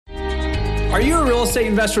Are you a real estate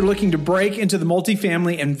investor looking to break into the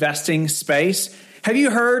multifamily investing space? Have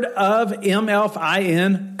you heard of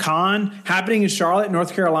MFIN Con happening in Charlotte,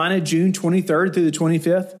 North Carolina, June 23rd through the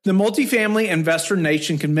 25th? The Multifamily Investor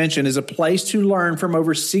Nation Convention is a place to learn from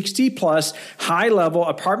over 60 plus high-level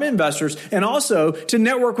apartment investors and also to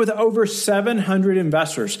network with over 700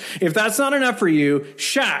 investors. If that's not enough for you,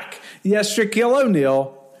 Shaq, yes, Shaquille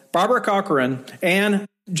O'Neal, Barbara Corcoran, and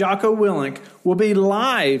Jocko Willink will be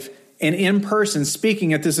live and in person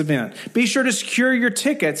speaking at this event. Be sure to secure your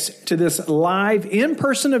tickets to this live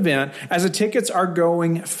in-person event as the tickets are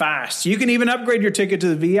going fast. You can even upgrade your ticket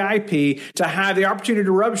to the VIP to have the opportunity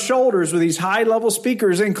to rub shoulders with these high-level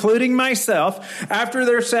speakers, including myself, after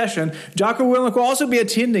their session. Jocko Willink will also be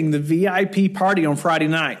attending the VIP party on Friday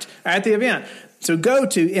night at the event. So go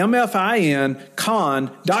to mfincon.com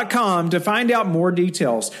to find out more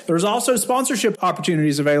details. There's also sponsorship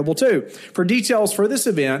opportunities available too. For details for this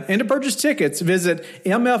event and to purchase tickets, visit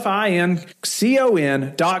mfincon.com.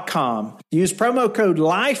 Use promo code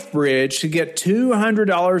LIFEBRIDGE to get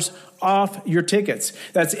 $200 off your tickets.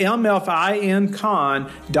 That's mfincon.com.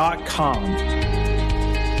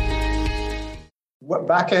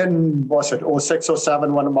 Back in, was it 06,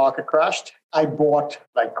 07 when the market crashed, I bought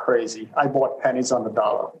like crazy. I bought pennies on the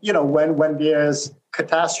dollar. You know, when there's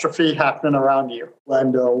catastrophe happening around you,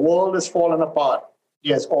 when the world is falling apart,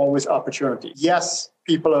 there's always opportunity. Yes,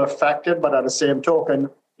 people are affected, but at the same token,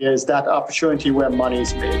 there's that opportunity where money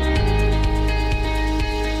is made.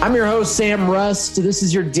 I'm your host, Sam Rust. This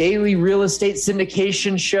is your daily real estate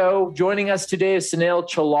syndication show. Joining us today is Sunil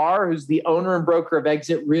Chillar, who's the owner and broker of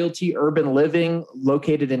EXIT Realty Urban Living,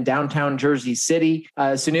 located in downtown Jersey City.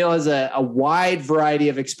 Sunil has a wide variety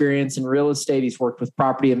of experience in real estate. He's worked with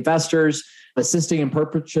property investors, assisting in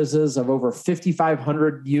purchases of over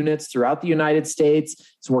 5,500 units throughout the United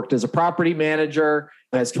States. He's worked as a property manager,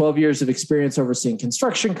 has 12 years of experience overseeing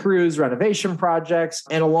construction crews, renovation projects,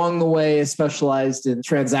 and along the way has specialized in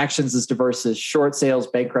transactions as diverse as short sales,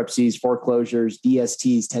 bankruptcies, foreclosures,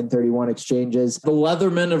 DSTs, 1031 exchanges. The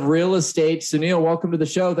Leatherman of real estate. Sunil, welcome to the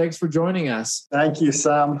show. Thanks for joining us. Thank you,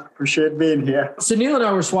 Sam. Appreciate being here. Sunil and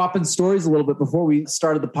I were swapping stories a little bit before we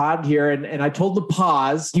started the pod here, and I told the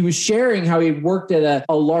pause. He was sharing how he worked at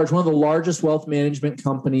one of the largest wealth management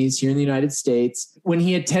companies here in the United States when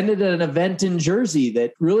he attended an event in Jersey that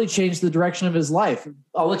really changed the direction of his life.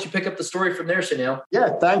 I'll let you pick up the story from there, Sunil. Yeah,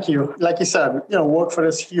 thank you. Like you said, worked for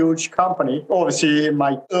this huge company. Obviously, in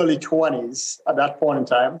my early 20s at that point in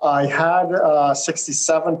time, I had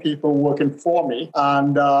 67 people working for me,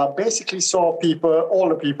 and basically saw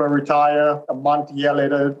older people retire a year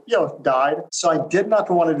later, died. So I did not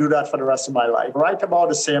want to do that for the rest of my life. Right about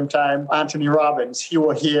the same time, Anthony Robbins, he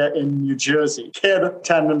was here in New Jersey. Kid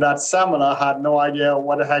attending that seminar, had no idea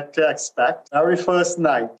what the heck to expect. Very first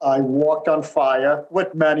night, I walked on fire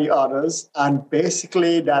with many others, and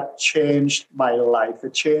basically that changed my life.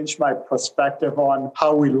 It changed my perspective on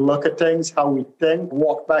how we look at things, how we think.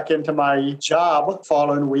 Walked back into my job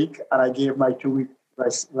following week, and I gave my 2-week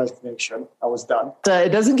resignation. I was done.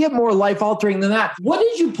 It doesn't get more life-altering than that. What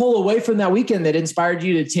did you pull away from that weekend that inspired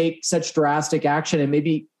you to take such drastic action? And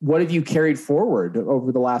maybe what have you carried forward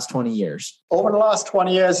over the last 20 years? Over the last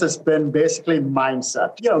 20 years, it's been basically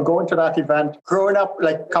mindset. Going to that event, growing up,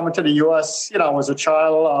 coming to the U.S., I was a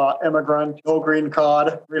child immigrant, no green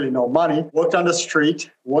card, really no money, worked on the street,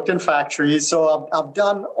 worked in factories. So I've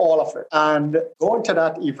done all of it. And going to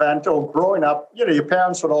that event or growing up, your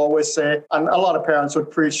parents would always say, and a lot of parents would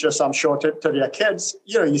preach this, I'm sure, to their kids,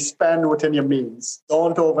 you spend within your means.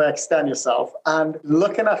 Don't overextend yourself. And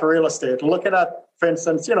looking at real estate, for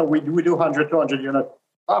instance, we do 100, 200 unit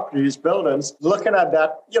properties, buildings, looking at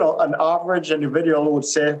that, an average individual would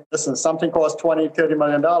say, listen, something costs $20, $30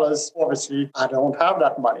 million. Obviously, I don't have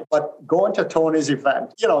that money. But going to Tony's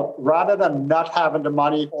event, rather than not having the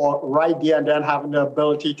money or right there and then having the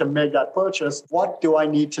ability to make that purchase, what do I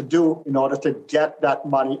need to do in order to get that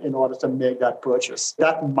money in order to make that purchase?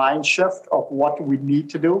 That mind shift of what we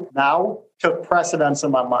need to do now took precedence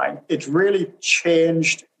in my mind. It really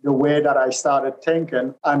changed the way that I started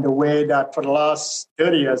thinking and the way that for the last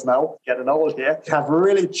 30 years now, getting old here, have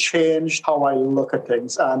really changed how I look at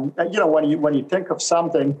things. And, when you think of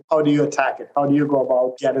something, how do you attack it? How do you go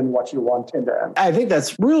about getting what you want in the end? I think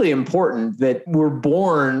that's really important that we're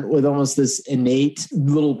born with almost this innate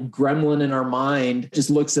little gremlin in our mind, just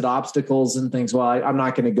looks at obstacles and thinks, well, I'm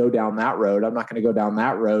not going to go down that road. I'm not going to go down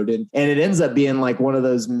that road. And it ends up being like one of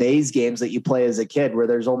those maze games that you play as a kid where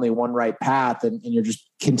there's only one right path and you're just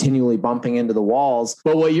continually bumping into the walls.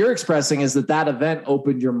 But what you're expressing is that event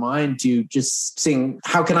opened your mind to just seeing,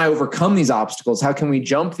 how can I overcome these obstacles? How can we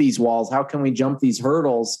jump these walls? How can we jump these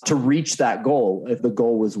hurdles to reach that goal if the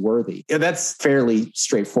goal was worthy? Yeah, that's fairly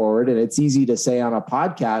straightforward. And it's easy to say on a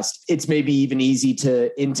podcast. It's maybe even easy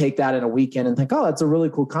to intake that in a weekend and think, oh, that's a really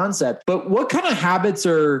cool concept. But what kind of habits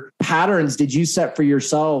or patterns did you set for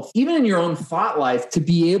yourself, even in your own thought life, to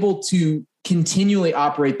be able to continually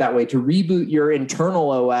operate that way, to reboot your internal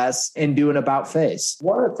OS and do an about face?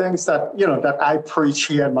 One of the things that, that I preach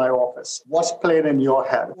here in my office, what's playing in your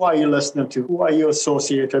head? Who are you listening to? Who are you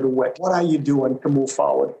associated with? What are you doing to move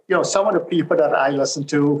forward? Some of the people that I listen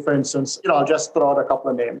to, for instance, I'll just throw out a couple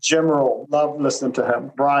of names. Jim Rohn, love listening to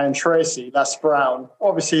him. Brian Tracy, Les Brown.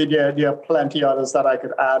 Obviously, there are plenty others that I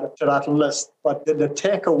could add to that list. But the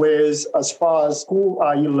takeaways as far as who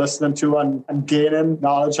are you listening to and gaining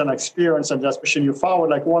knowledge and experience and just pushing you forward.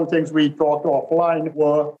 Like one of the things we talked offline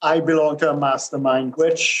were I belong to a mastermind,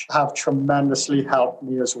 which have tremendously helped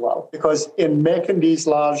me as well. Because in making these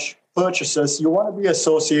large purchases, you want to be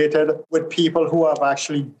associated with people who have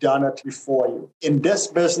actually done it before you. In this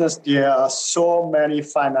business, there are so many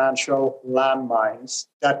financial landmines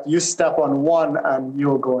that you step on one and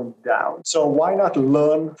you're going down. So why not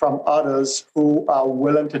learn from others who are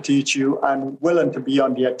willing to teach you and willing to be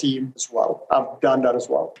on their team as well? I've done that as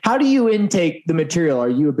well. How do you intake the material? Are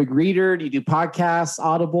you a big reader? Do you do podcasts,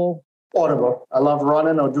 Audible? Audible. I love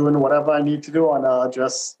running or doing whatever I need to do and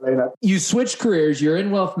just laying it. You switch careers. You're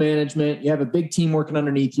in wealth management. You have a big team working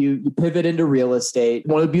underneath you. You pivot into real estate.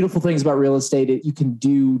 One of the beautiful things about real estate is you can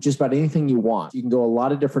do just about anything you want. You can go a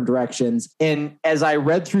lot of different directions. And as I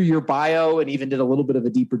read through your bio and even did a little bit of a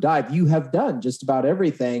deeper dive, you have done just about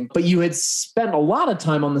everything, but you had spent a lot of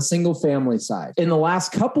time on the single family side. In the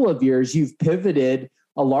last couple of years, you've pivoted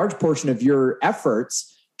a large portion of your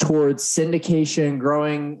efforts towards syndication,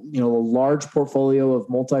 growing, a large portfolio of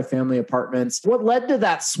multifamily apartments. What led to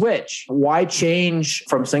that switch? Why change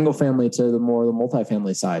from single family to the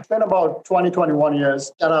multifamily side? It's been about 21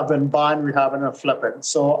 years that I've been buying, rehabbing, and flipping.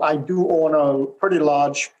 So I do own a pretty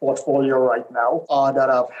large portfolio right now that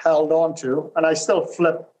I've held on to, and I still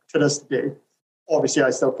flip to this day. Obviously, I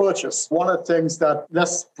still purchase. One of the things that,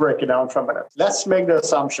 let's break it down for a minute. Let's make the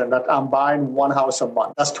assumption that I'm buying one house a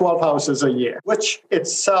month. That's 12 houses a year, which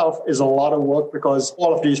itself is a lot of work because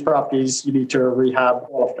all of these properties, you need to rehab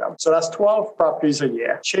all of them. So that's 12 properties a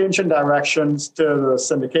year. Changing directions to the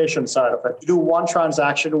syndication side of it. You do one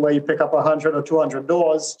transaction where you pick up 100 or 200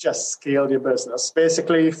 doors, just scale your business.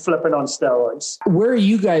 Basically, flipping on steroids. Where are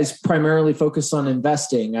you guys primarily focused on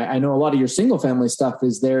investing? I know a lot of your single family stuff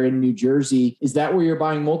is there in New Jersey. Is that where you're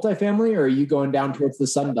buying multifamily, or are you going down towards the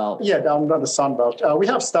Sun Belt? Yeah, down to the Sun Belt. We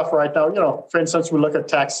have stuff right now. For instance, we look at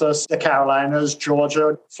Texas, the Carolinas,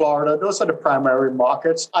 Georgia, Florida. Those are the primary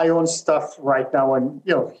markets. I own stuff right now in,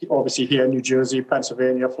 obviously here in New Jersey,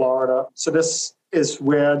 Pennsylvania, Florida. So this is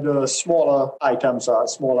where the smaller items are,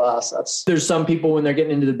 smaller assets. There's some people when they're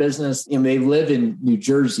getting into the business, they live in New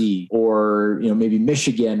Jersey or, maybe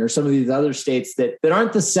Michigan or some of these other states that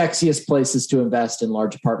aren't the sexiest places to invest in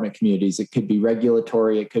large apartment communities. It could be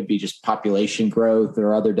regulatory. It could be just population growth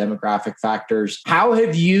or other demographic factors. How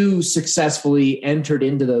have you successfully entered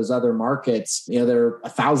into those other markets? They're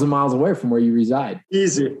 1,000 miles away from where you reside.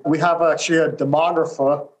 Easy. We have actually a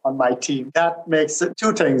demographer on my team. That makes it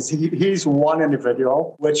two things. He's one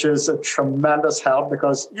individual, which is a tremendous help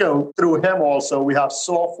because, through him also, we have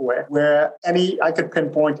software where I could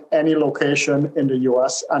pinpoint any location in the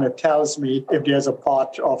US and it tells me if there's a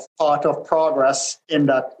part of progress in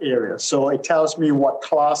that area. So it tells me what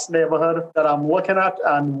class neighborhood that I'm looking at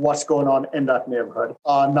and what's going on in that neighborhood.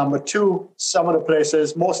 Number two, some of the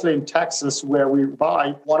places, mostly in Texas where we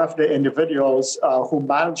buy, one of the individuals who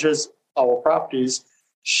manages our properties,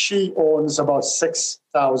 she owns about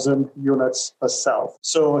 6,000 units herself.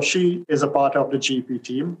 So she is a part of the GP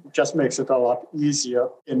team. It just makes it a lot easier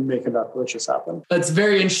in making that purchase happen. It's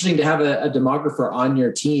very interesting to have a demographer on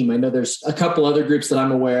your team. I know there's a couple other groups that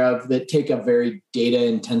I'm aware of that take a very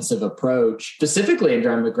data-intensive approach, specifically in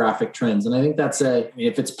demographic trends. And I think that's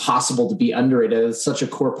if it's possible to be underrated, it's such a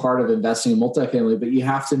core part of investing in multifamily, but you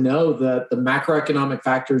have to know the macroeconomic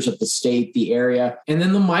factors of the state, the area, and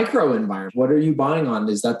then the micro environment. What are you buying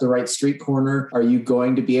on? Is that the right street corner? Are you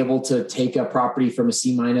going to be able to take a property from a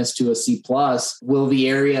C- to a C+? Will the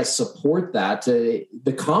area support that?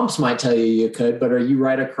 The comps might tell you could, but are you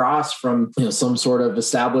right across from some sort of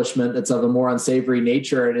establishment that's of a more unsavory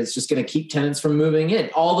nature and it's just going to keep tenants from moving in?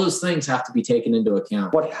 All those things have to be taken into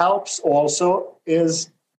account. What helps also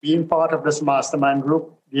is being part of this mastermind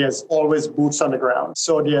group. there's always boots on the ground.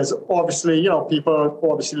 So there's obviously, people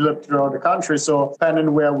obviously live throughout the country. So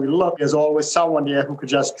depending where we look, there's always someone there who could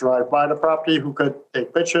just drive by the property, who could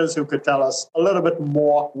take pictures, who could tell us a little bit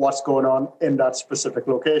more what's going on in that specific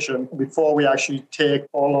location before we actually take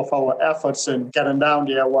all of our efforts in getting down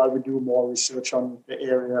there while we do more research on the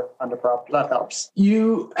area and the property. That helps.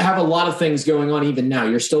 You have a lot of things going on even now.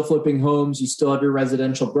 You're still flipping homes. You still have your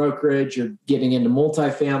residential brokerage. You're getting into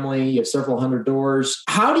multifamily. You have several hundred doors.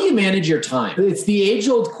 How do you manage your time? It's the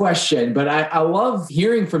age-old question, but I love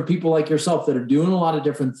hearing from people like yourself that are doing a lot of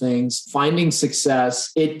different things, finding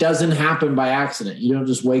success. It doesn't happen by accident. You don't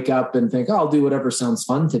just wake up and think, I'll do whatever sounds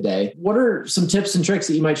fun today. What are some tips and tricks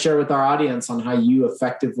that you might share with our audience on how you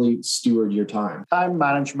effectively steward your time? Time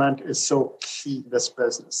management is so key in this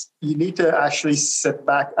business. You need to actually sit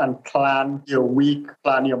back and plan your week,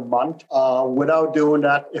 plan your month. Without doing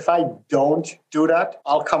that, if I don't do that,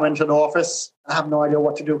 I'll come into the office. I have no idea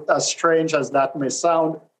what to do. As strange as that may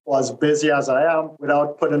sound, or as busy as I am,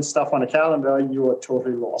 without putting stuff on a calendar, you are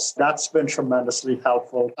totally lost. That's been tremendously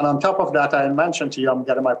helpful. And on top of that, I mentioned to you, I'm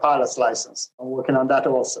getting my pilot's license. I'm working on that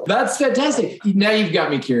also. That's fantastic. Now you've got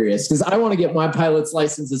me curious because I want to get my pilot's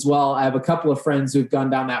license as well. I have a couple of friends who've gone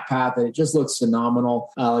down that path and it just looks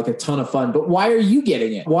phenomenal, like a ton of fun. But why are you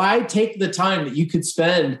getting it? Why take the time that you could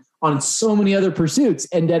spend on so many other pursuits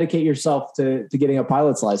and dedicate yourself to getting a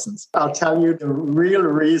pilot's license? I'll tell you, the real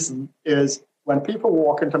reason is when people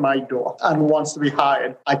walk into my door and wants to be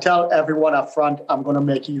hired, I tell everyone up front, I'm going to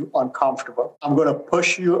make you uncomfortable. I'm going to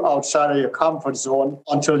push you outside of your comfort zone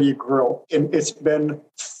until you grow. And it's been,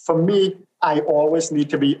 for me, I always need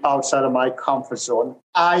to be outside of my comfort zone.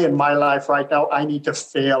 In my life right now, I need to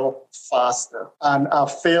fail faster. And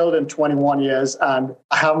I've failed in 21 years and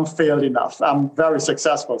I haven't failed enough. I'm very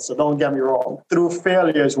successful, so don't get me wrong. Through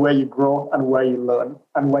failure is where you grow and where you learn.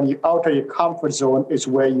 And when you're out of your comfort zone is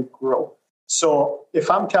where you grow. So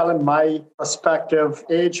if I'm telling my prospective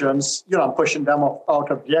agents, I'm pushing them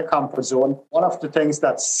out of their comfort zone, one of the things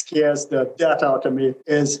that scares the death out of me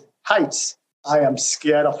is heights. I am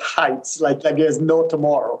scared of heights, like there's no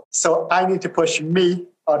tomorrow. So I need to push me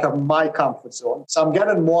out of my comfort zone. So I'm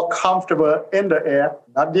getting more comfortable in the air.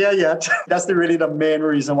 Not there yet. That's really the main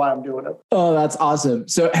reason why I'm doing it. Oh, that's awesome.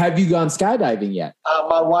 So have you gone skydiving yet?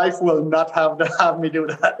 My wife will not have me do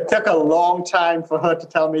that. It took a long time for her to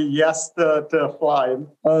tell me yes to flying.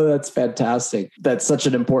 Oh, that's fantastic. That's such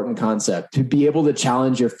an important concept. To be able to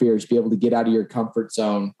challenge your fears, be able to get out of your comfort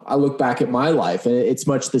zone. I look back at my life and it's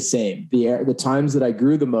much the same. The times that I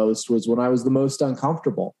grew the most was when I was the most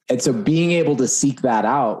uncomfortable. And so being able to seek that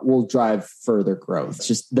out will drive further growth. It's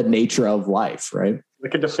just the nature of life, right?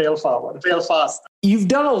 Looking to fail forward, fail fast. You've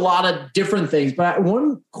done a lot of different things, but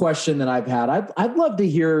one question that I've had, I'd love to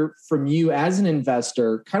hear from you as an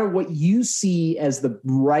investor, kind of what you see as the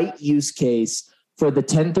right use case for the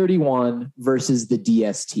 1031 versus the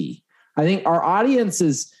DST. I think our audience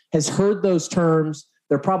has heard those terms.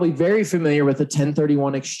 They're probably very familiar with the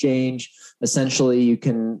 1031 exchange. Essentially, you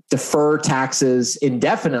can defer taxes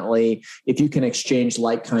indefinitely if you can exchange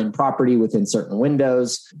like-kind property within certain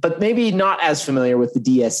windows, but maybe not as familiar with the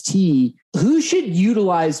DST. Who should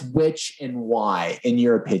utilize which and why, in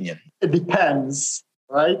your opinion? It depends,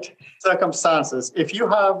 right? Circumstances. If you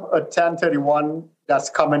have a 1031 that's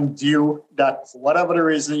coming due, that for whatever the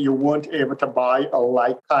reason you weren't able to buy a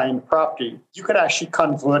like-kind property, you could actually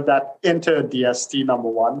convert that into a DST, number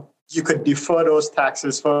one. You could defer those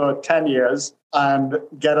taxes for 10 years and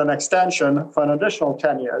get an extension for an additional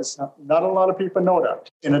 10 years. Not a lot of people know that.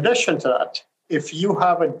 In addition to that, if you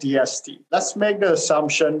have a DST, let's make the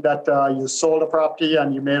assumption that you sold a property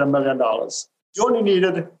and you made $1 million. You only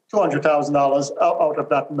needed $200,000 out of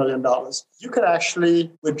that $1 million. You could actually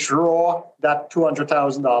withdraw that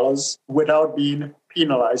 $200,000 without being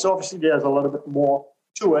penalized. Obviously, there's a little bit more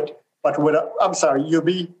to it, but you'll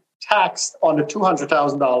be taxed on the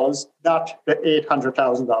 $200,000, not the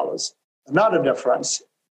 $800,000. Another difference,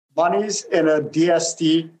 monies in a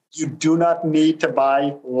DST, you do not need to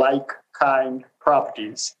buy like-kind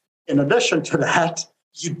properties. In addition to that,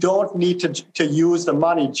 you don't need to use the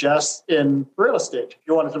money just in real estate. If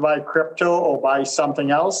you wanted to buy crypto or buy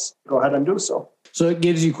something else, go ahead and do so. So it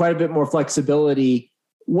gives you quite a bit more flexibility.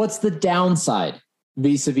 What's the downside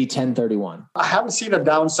vis-a-vis 1031? I haven't seen a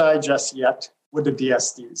downside just yet with the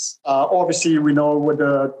DSTs. Obviously, we know with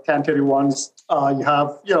the 1031s, you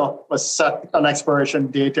have an expiration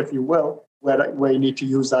date, if you will, where you need to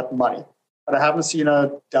use that money. But I haven't seen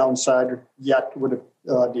a downside yet with the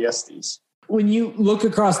DSTs. When you look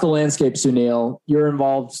across the landscape, Sunil, you're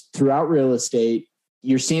involved throughout real estate.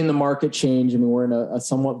 You're seeing the market change. I mean, we're in a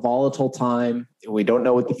somewhat volatile time. We don't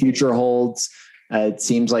know what the future holds. It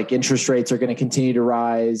seems like interest rates are going to continue to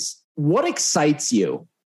rise. What excites you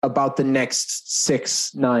about the next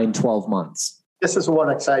 6, 9, 12 months? This is what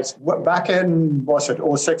excites. Back in, was it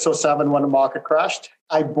 06, 07 when the market crashed?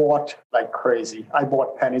 I bought like crazy. I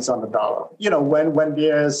bought pennies on the dollar. When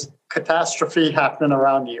there's catastrophe happening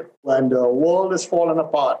around you, when the world is falling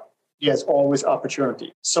apart, there's always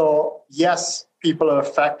opportunity. So yes, people are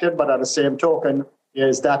affected, but at the same token,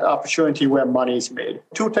 there's that opportunity where money is made.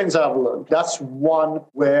 2 things I've learned. That's one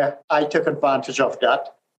where I took advantage of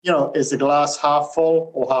that. Is the glass half full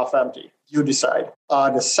or half empty? You decide.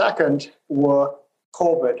 The second were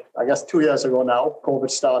COVID. I guess 2 years ago now, COVID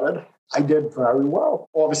started. I did very well.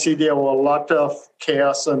 Obviously, there were a lot of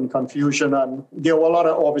chaos and confusion, and there were a lot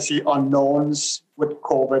of obviously unknowns with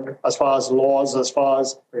COVID as far as laws, as far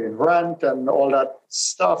as paying rent and all that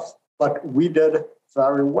stuff. But we did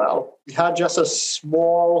very well. We had just a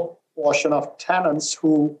small portion of tenants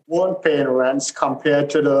who weren't paying rents compared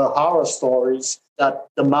to the horror stories that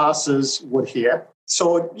the masses would hear.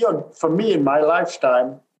 So, for me in my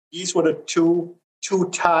lifetime, these were the two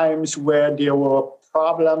times where there were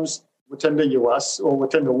problems within the US or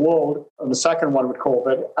within the world, and the second one with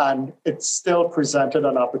COVID, and it still presented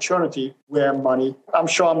an opportunity where money, I'm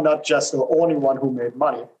sure I'm not just the only one who made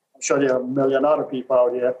money. I'm sure there are a million other people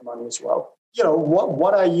out there with money as well.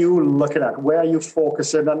 What are you looking at? Where are you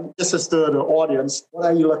focusing? And this is the audience. What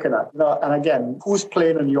are you looking at? And again, who's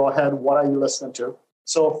playing in your head? What are you listening to?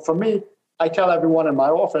 So for me, I tell everyone in my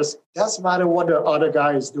office, doesn't matter what the other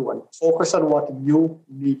guy is doing. Focus on what you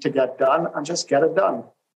need to get done and just get it done.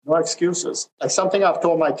 No excuses. Like something I've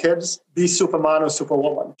told my kids, be Superman or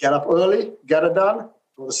Superwoman. Get up early, get it done.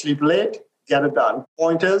 Go to sleep late, get it done.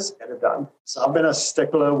 Point is, get it done. So I've been a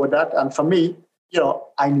stickler with that. And for me,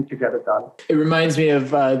 I need to get it done. It reminds me of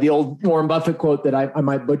the old Warren Buffett quote that I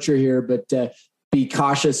might butcher here, but be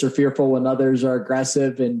cautious or fearful when others are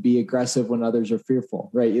aggressive and be aggressive when others are fearful,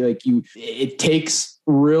 right? It takes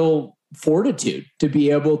real fortitude to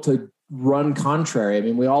be able to run contrary. I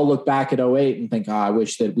mean, we all look back at 08 and think, I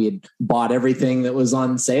wish that we had bought everything that was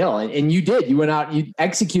on sale. And you did. You went out and you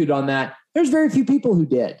executed on that. There's very few people who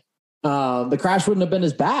did. The crash wouldn't have been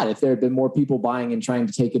as bad if there had been more people buying and trying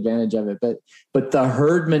to take advantage of it. But the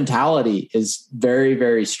herd mentality is very,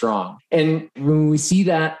 very strong. And when we see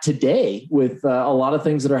that today with a lot of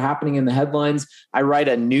things that are happening in the headlines, I write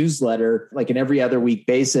a newsletter like an every other week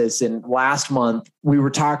basis. And last month we were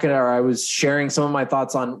talking, or I was sharing some of my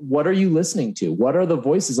thoughts on what are you listening to? What are the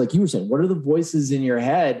voices? Like you were saying, what are the voices in your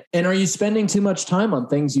head? And are you spending too much time on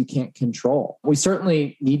things you can't control? We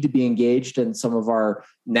certainly need to be engaged in some of our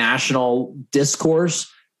national discourse,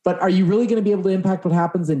 but are you really going to be able to impact what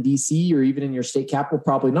happens in DC or even in your state capital?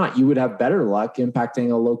 Probably not. You would have better luck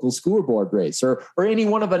impacting a local school board race or any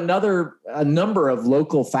one of a number of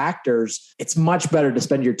local factors. It's much better to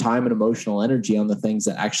spend your time and emotional energy on the things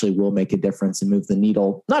that actually will make a difference and move the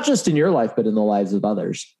needle, not just in your life, but in the lives of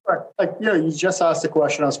others. Right. You just asked the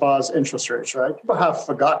question as far as interest rates, right? People have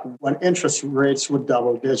forgotten when interest rates were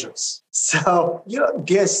double digits. So,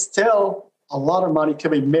 there's still a lot of money to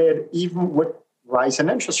be made, even with rising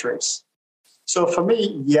interest rates. So for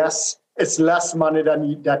me, yes, it's less money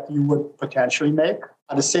that you would potentially make.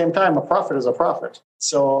 At the same time, a profit is a profit.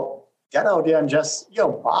 So get out there and just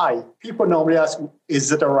buy. People normally ask,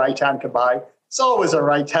 is it the right time to buy? It's always the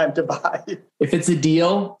right time to buy. If it's a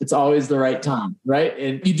deal, it's always the right time, right?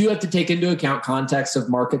 And you do have to take into account context of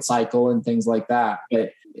market cycle and things like that.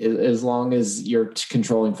 But as long as you're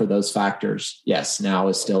controlling for those factors, yes, now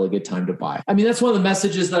is still a good time to buy. I mean, that's one of the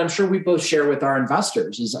messages that I'm sure we both share with our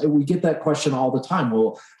investors is we get that question all the time.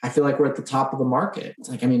 Well, I feel like we're at the top of the market. It's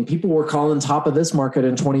like, people were calling top of this market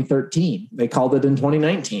in 2013. They called it in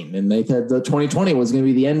 2019 and they said the 2020 was going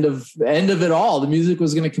to be the end of it all. The music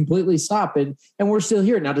was going to completely stop and we're still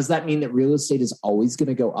here. Now, does that mean that real estate is always going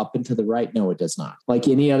to go up and to the right? No, it does not. Like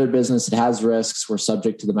any other business, it has risks. We're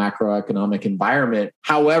subject to the macroeconomic environment.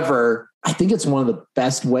 However, I think it's one of the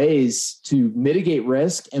best ways to mitigate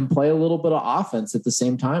risk and play a little bit of offense at the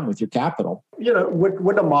same time with your capital.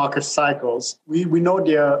 With the market cycles, we know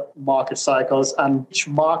there are market cycles and each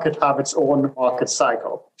market have its own market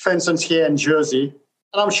cycle. For instance, here in Jersey,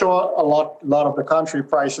 and I'm sure a lot of the country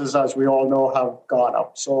prices, as we all know, have gone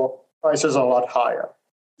up. So prices are a lot higher.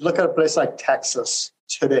 Look at a place like Texas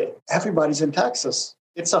today. Everybody's in Texas.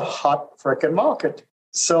 It's a hot freaking market.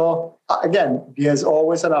 So again, there's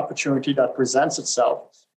always an opportunity that presents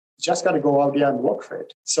itself. just got to go out there and work for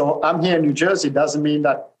it. So I'm here in New Jersey doesn't mean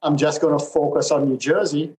that I'm just going to focus on New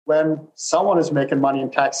Jersey when someone is making money in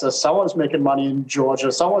Texas, someone's making money in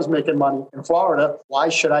Georgia, someone's making money in Florida. Why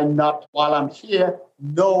should I not, while I'm here,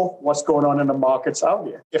 know what's going on in the markets out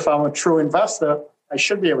there? If I'm a true investor, I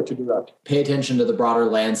should be able to do that. Pay attention to the broader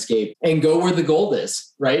landscape and go where the gold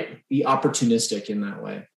is, right? Be opportunistic in that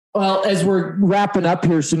way. Well, as we're wrapping up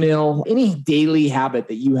here, Sunil, any daily habit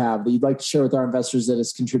that you have that you'd like to share with our investors that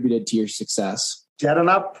has contributed to your success? Getting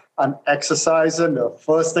up and exercising the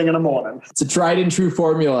first thing in the morning. It's a tried and true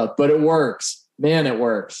formula, but it works. Man, it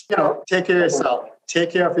works. Take care of yourself.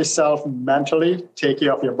 Take care of yourself mentally, take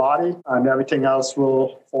care of your body, and everything else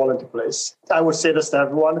will fall into place. I would say this to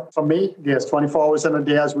everyone. For me, there's 24 hours in a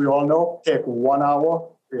day, as we all know. Take 1 hour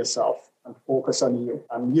for yourself and focus on you.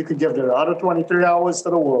 And you could give the other 23 hours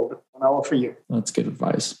to the world, 1 hour for you. That's good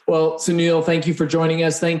advice. Well, Sunil, thank you for joining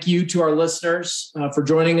us. Thank you to our listeners for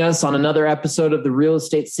joining us on another episode of the Real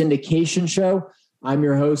Estate Syndication Show. I'm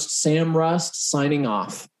your host, Sam Rust, signing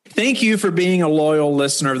off. Thank you for being a loyal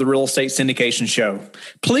listener of the Real Estate Syndication Show.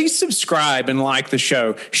 Please subscribe and like the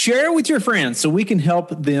show. Share it with your friends so we can help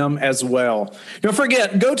them as well. Don't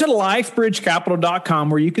forget, go to lifebridgecapital.com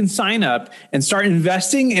where you can sign up and start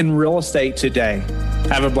investing in real estate today.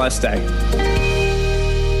 Have a blessed day.